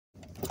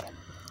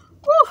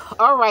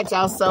All right,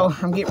 y'all. So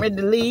I'm getting ready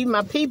to leave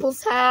my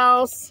people's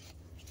house.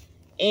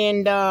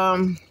 And let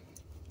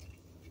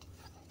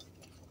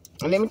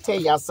me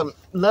tell y'all some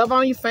love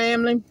on your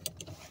family.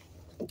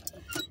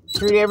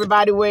 Treat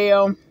everybody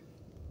well.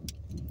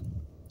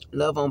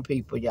 Love on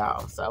people,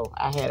 y'all. So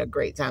I had a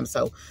great time.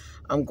 So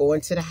I'm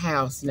going to the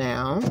house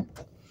now.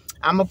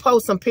 I'm going to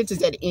post some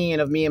pictures at the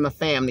end of me and my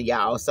family,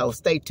 y'all. So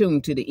stay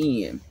tuned to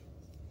the end.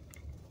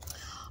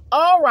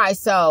 All right,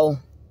 so,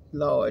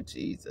 Lord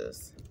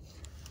Jesus.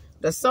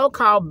 The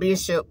so-called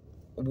Bishop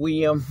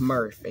William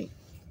Murphy.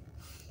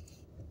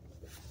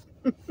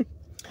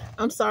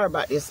 I'm sorry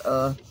about this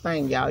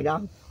thing, y'all.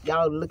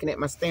 Y'all looking at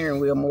my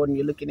steering wheel more than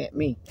you're looking at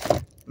me.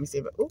 Let me see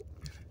if I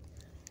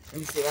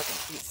can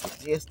fix it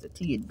just a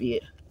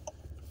tidbit.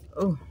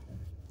 Oh.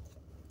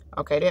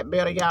 Okay, that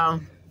better, y'all.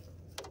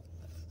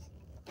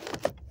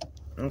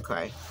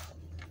 Okay.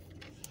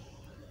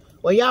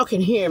 Well, y'all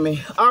can hear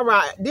me. All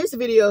right, this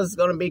video is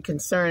going to be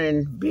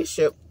concerning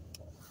Bishop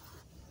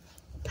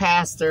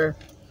Pastor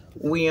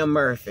William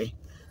Murphy.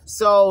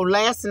 So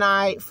last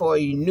night for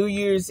New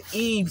Year's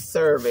Eve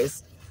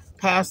service,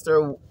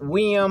 Pastor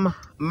William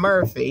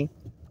Murphy,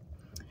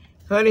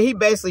 honey, he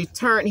basically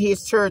turned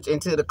his church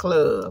into the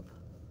club.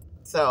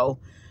 So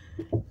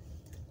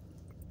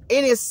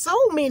it is so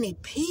many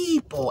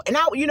people. And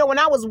when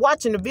I was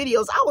watching the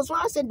videos,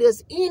 I said,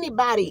 does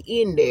anybody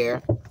in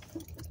there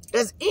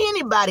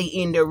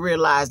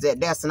realize that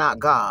that's not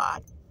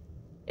God?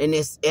 And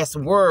it's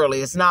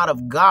worldly, it's not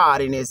of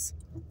God,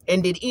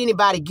 and did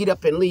anybody get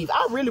up and leave?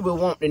 I really would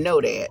want to know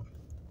that.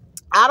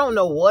 I don't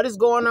know what is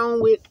going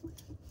on with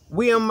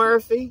William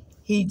Murphy.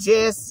 He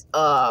just,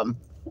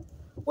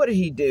 what did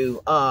he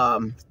do?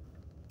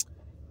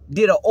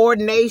 Did an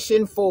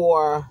ordination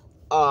for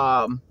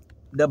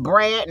the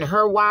brat and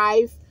her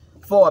wife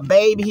for a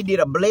baby. He did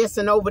a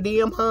blessing over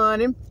them,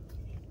 honey.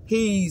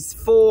 He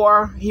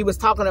was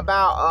talking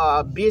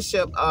about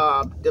Bishop,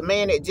 the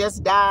man that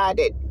just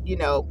died,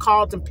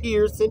 Carlton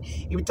Pearson.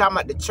 He was talking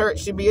about the church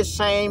should be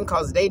ashamed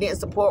because they didn't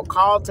support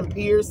Carlton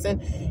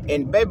Pearson.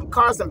 And baby,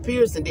 Carlton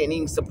Pearson didn't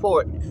even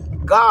support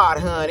God,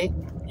 honey.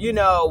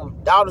 All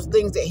those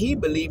things that he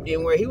believed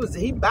in, where he was a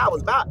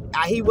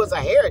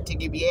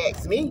heretic, if you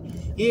ask me.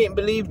 He didn't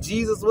believe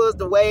Jesus was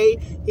the way.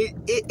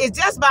 It's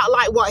just about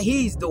like what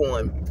he's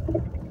doing.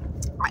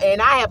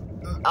 And I have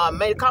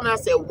made a comment. I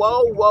said,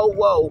 whoa, whoa,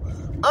 whoa,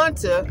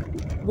 unto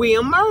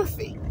William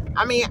Murphy.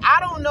 I mean, I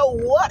don't know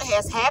what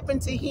has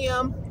happened to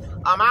him.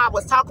 I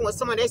was talking with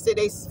someone, they said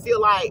they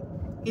feel like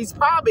he's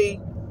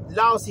probably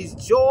lost his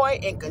joy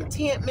and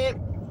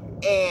contentment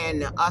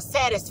and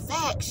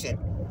satisfaction.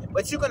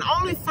 But you can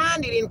only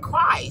find it in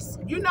Christ.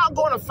 You're not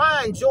going to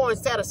find joy and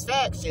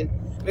satisfaction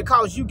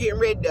because you getting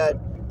ready to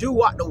do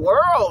what the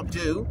world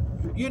do.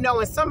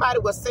 And somebody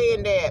was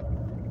saying that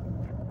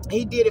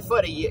he did it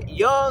for the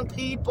young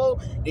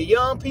people. The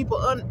young people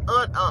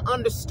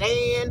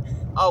understand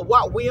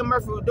what William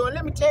Murphy was doing.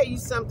 Let me tell you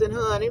something,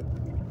 honey.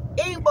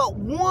 Ain't but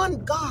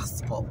one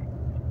gospel.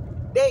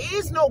 There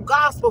is no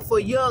gospel for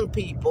young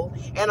people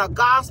and a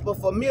gospel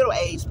for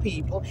middle-aged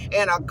people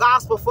and a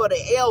gospel for the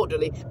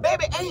elderly.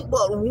 Baby, ain't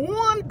but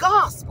one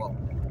gospel.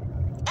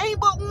 Ain't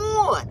but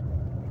one.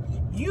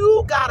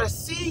 You gotta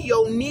see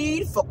your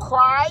need for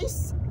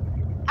Christ.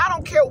 I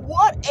don't care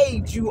what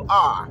age you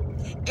are.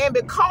 And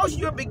because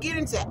you're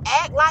beginning to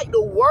act like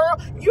the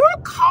world, you're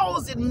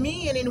causing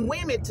men and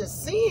women to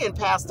sin,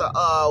 Pastor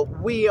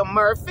William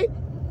Murphy.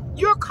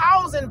 You're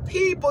causing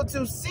people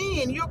to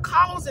sin. You're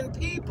causing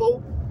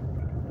people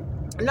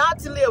not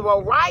to live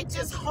a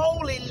righteous,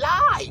 holy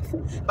life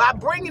by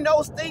bringing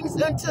those things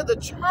into the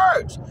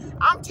church.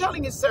 I'm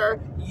telling you, sir,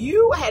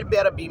 you had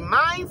better be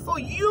mindful.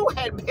 You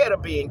had better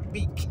be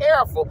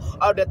careful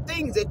of the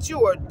things that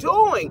you are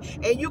doing.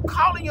 And you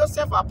calling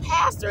yourself a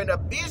pastor and a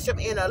bishop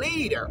and a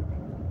leader.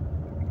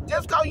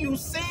 Just because you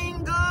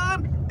sing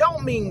good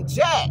don't mean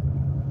jack.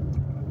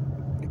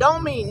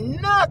 Don't mean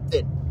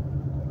nothing.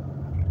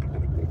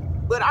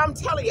 But I'm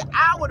telling you,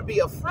 I would be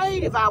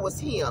afraid if I was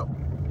him.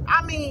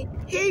 I mean,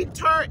 he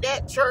turned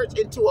that church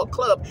into a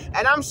club.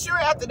 And I'm sure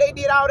after they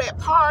did all that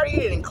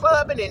partying and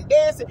clubbing and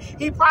dancing,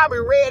 he probably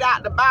read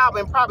out the Bible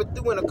and probably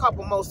threw in a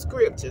couple more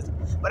scriptures.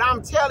 But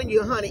I'm telling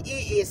you, honey,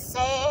 it is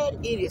sad.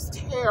 It is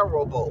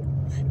terrible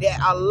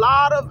that a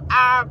lot of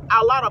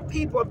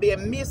people are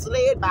being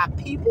misled by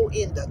people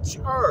in the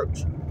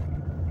church.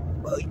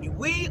 But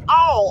we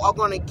all are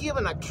going to give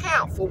an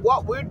account for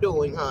what we're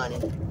doing,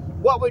 honey.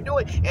 What we're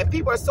doing, and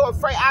people are so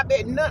afraid. I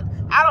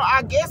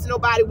guess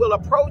nobody will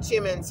approach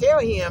him and tell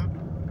him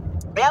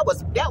that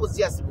was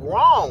just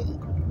wrong.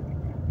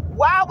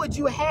 Why would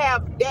you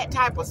have that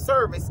type of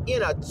service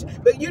in a?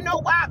 But you know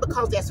why?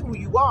 Because that's who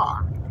you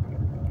are.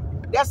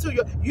 That's who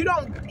you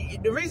don't.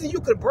 The reason you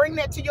could bring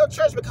that to your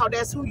church because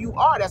that's who you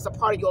are. That's a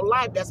part of your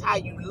life. That's how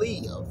you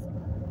live.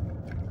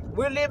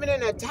 We're living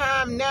in a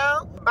time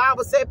now, the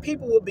Bible said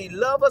people will be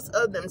lovers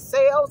of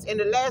themselves. In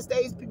the last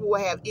days, people will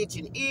have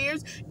itching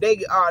ears.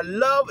 They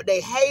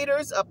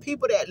haters of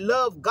people that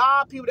love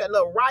God, people that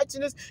love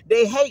righteousness.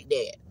 They hate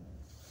that.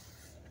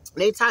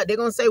 They're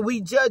going to say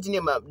we judging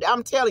him up.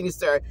 I'm telling you,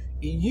 sir,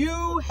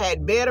 you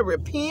had better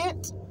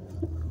repent,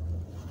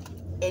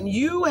 and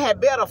you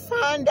had better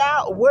find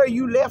out where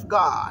you left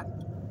God.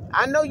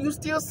 I know you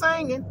still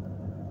singing,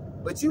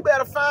 but you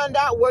better find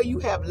out where you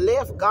have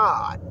left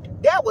God.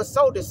 That was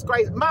so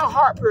disgraceful. My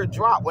heart pure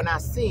dropped when I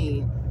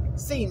seen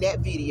that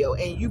video,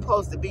 and you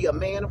supposed to be a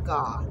man of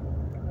God.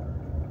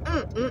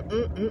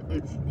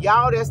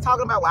 Y'all that's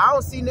talking about, well, I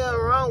don't see nothing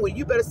wrong with it.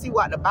 You better see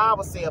what the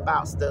Bible say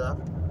about stuff.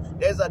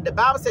 The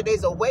Bible said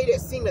there's a way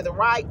that seemeth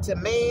right to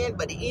man,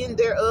 but the end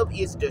thereof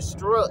is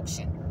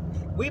destruction.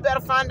 We better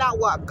find out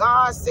what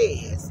God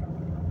says.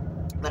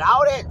 But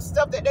all that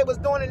stuff that they was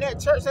doing in that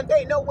church, and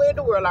they know where in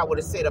the world I would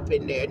have set up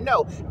in there.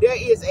 No, there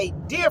is a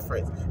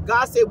difference.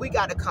 God said we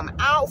got to come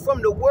out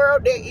from the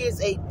world. There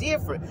is a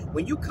difference.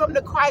 When you come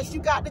to Christ,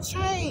 you got to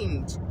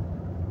change.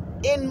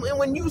 And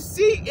when you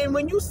see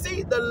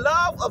the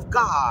love of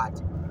God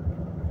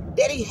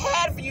that He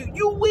had for you,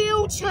 you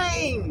will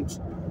change.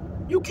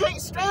 You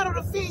can't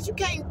straddle the fence. You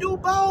can't do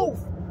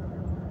both.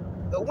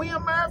 But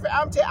William Murphy,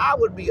 I'm telling you, I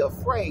would be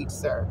afraid,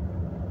 sir.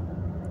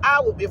 I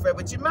would be afraid,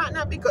 but you might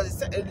not,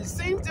 because it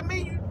seems to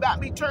me you about to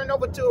be turned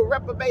over to a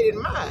reprobated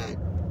mind.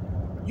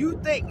 You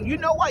think, you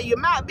know what, you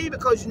might be,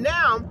 because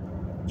now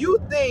you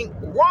think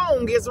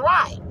wrong is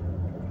right.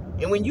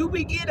 And when you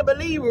begin to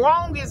believe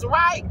wrong is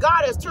right,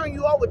 God has turned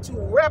you over to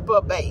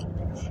reprobate.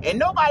 And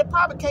nobody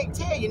probably can't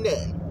tell you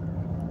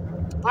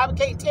nothing. Probably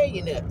can't tell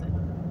you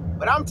nothing.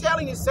 But I'm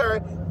telling you,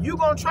 sir, you're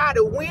going to try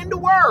to win the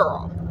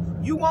world.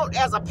 You want,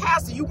 as a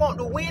pastor, you want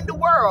to win the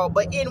world.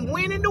 But in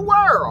winning the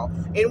world,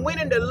 in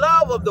winning the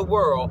love of the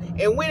world,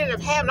 and winning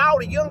of having all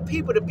the young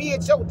people to be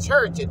at your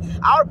church, and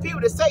all the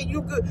people to say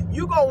you good,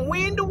 you're going to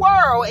win the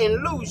world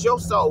and lose your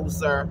soul,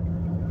 sir.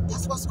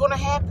 That's what's going to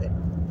happen.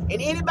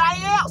 And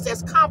anybody else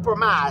that's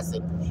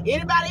compromising,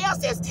 anybody else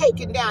that's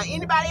taking down,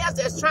 anybody else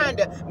that's trying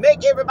to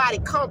make everybody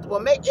comfortable,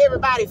 make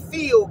everybody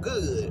feel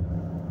good,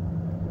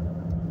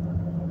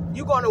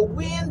 you're going to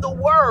win the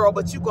world,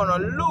 but you're going to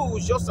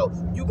lose your soul.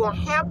 You're going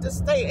to have to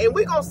stay. And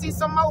we're going to see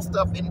some more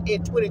stuff in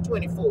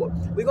 2024.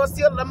 We're going to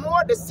see a lot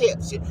more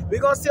deception.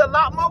 We're going to see a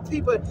lot more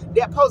people that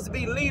are supposed to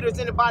be leaders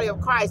in the body of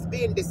Christ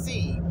being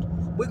deceived.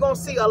 We're going to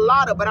see a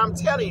lot of it. I'm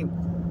telling you,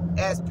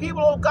 as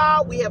people of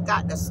God, we have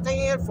got to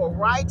stand for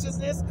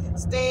righteousness,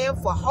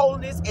 stand for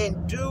holiness,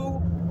 and do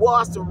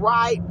what's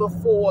right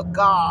before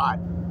God.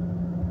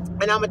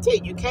 And I'm going to tell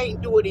you, you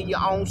can't do it in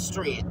your own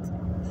strength.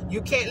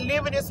 You can't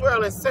live in this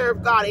world and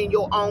serve God in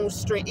your own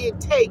strength.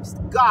 It takes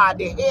God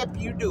to help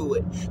you do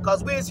it.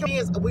 Because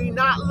we're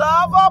not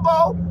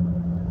lovable.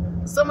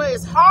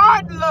 It's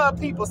hard to love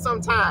people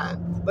sometimes.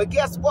 But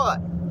guess what?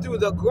 Through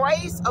the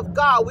grace of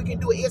God, we can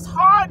do it. It's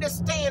hard to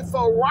stand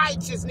for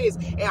righteousness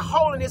and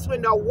holiness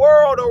when the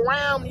world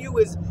around you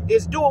is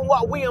doing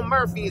what William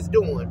Murphy is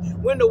doing.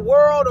 When the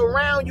world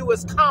around you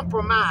is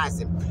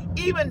compromising.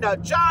 Even the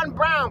John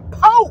Brown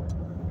Pope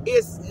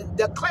is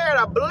declared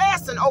a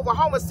blessing over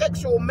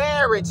homosexual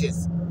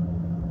marriages.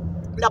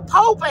 The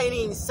Pope ain't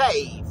even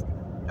saved.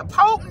 The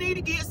Pope need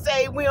to get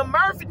saved. William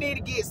Murphy need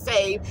to get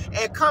saved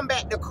and come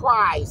back to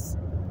Christ.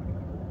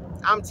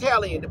 I'm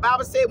telling you, the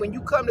Bible said when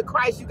you come to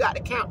Christ, you got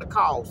to count the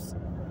cost.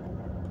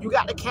 You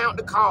got to count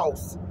the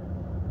cost.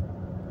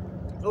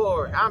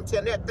 Lord, I'm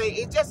telling you, that thing,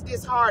 it just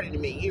disheartened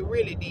me. It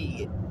really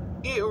did.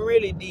 It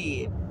really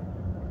did.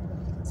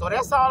 So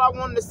that's all I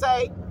wanted to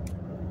say.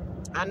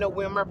 I know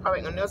William Murphy probably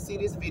ain't gonna never see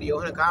this video,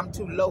 honey, because I'm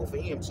too low for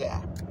him,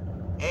 child.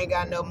 Ain't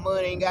got enough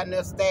money, ain't got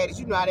enough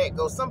status. You know how that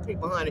goes. Some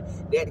people, honey,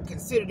 that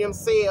consider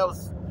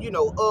themselves, you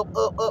know,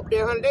 up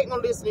there, honey, they ain't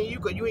gonna listen to you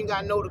because you ain't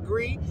got no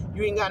degree,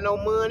 you ain't got no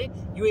money,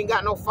 you ain't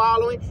got no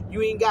following, you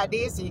ain't got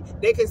this. And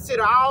they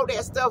consider all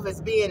that stuff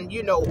as being,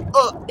 you know,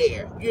 up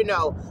there, you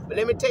know. But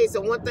let me tell you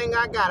something, one thing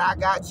I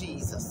got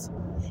Jesus.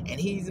 And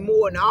He's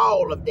more than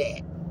all of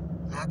that.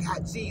 I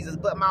got Jesus.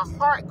 But my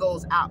heart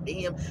goes out to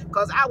Him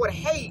because I would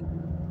hate.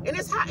 And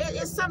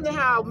it's something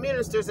how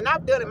ministers, and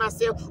I've done it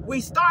myself,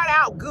 we start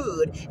out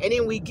good and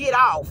then we get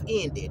off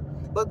ended.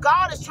 But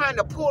God is trying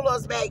to pull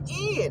us back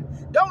in.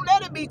 Don't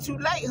let it be too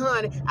late,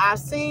 honey. I've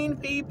seen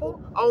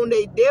people on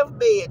their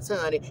deathbeds,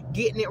 honey,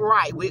 getting it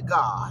right with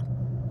God.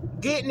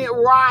 Getting it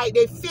right.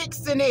 They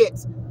fixing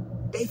it.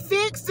 They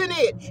fixing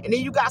it. And then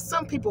you got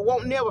some people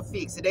won't never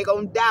fix it. They're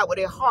going to die with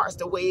their hearts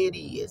the way it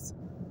is.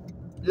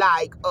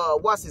 Like,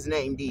 what's his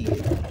name did?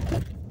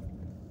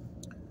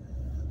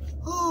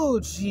 Oh,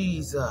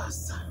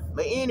 Jesus.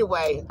 But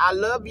anyway, I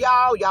love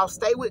y'all. Y'all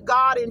stay with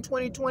God in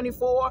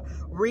 2024.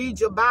 Read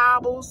your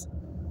Bibles.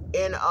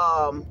 And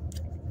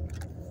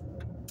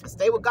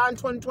stay with God in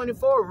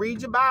 2024.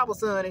 Read your Bibles,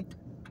 honey.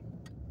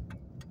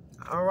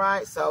 All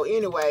right. So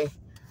anyway,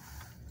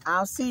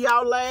 I'll see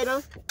y'all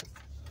later.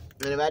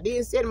 And if I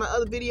didn't say it in my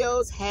other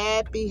videos,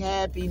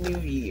 happy New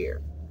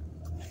Year.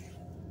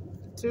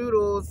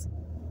 Toodles.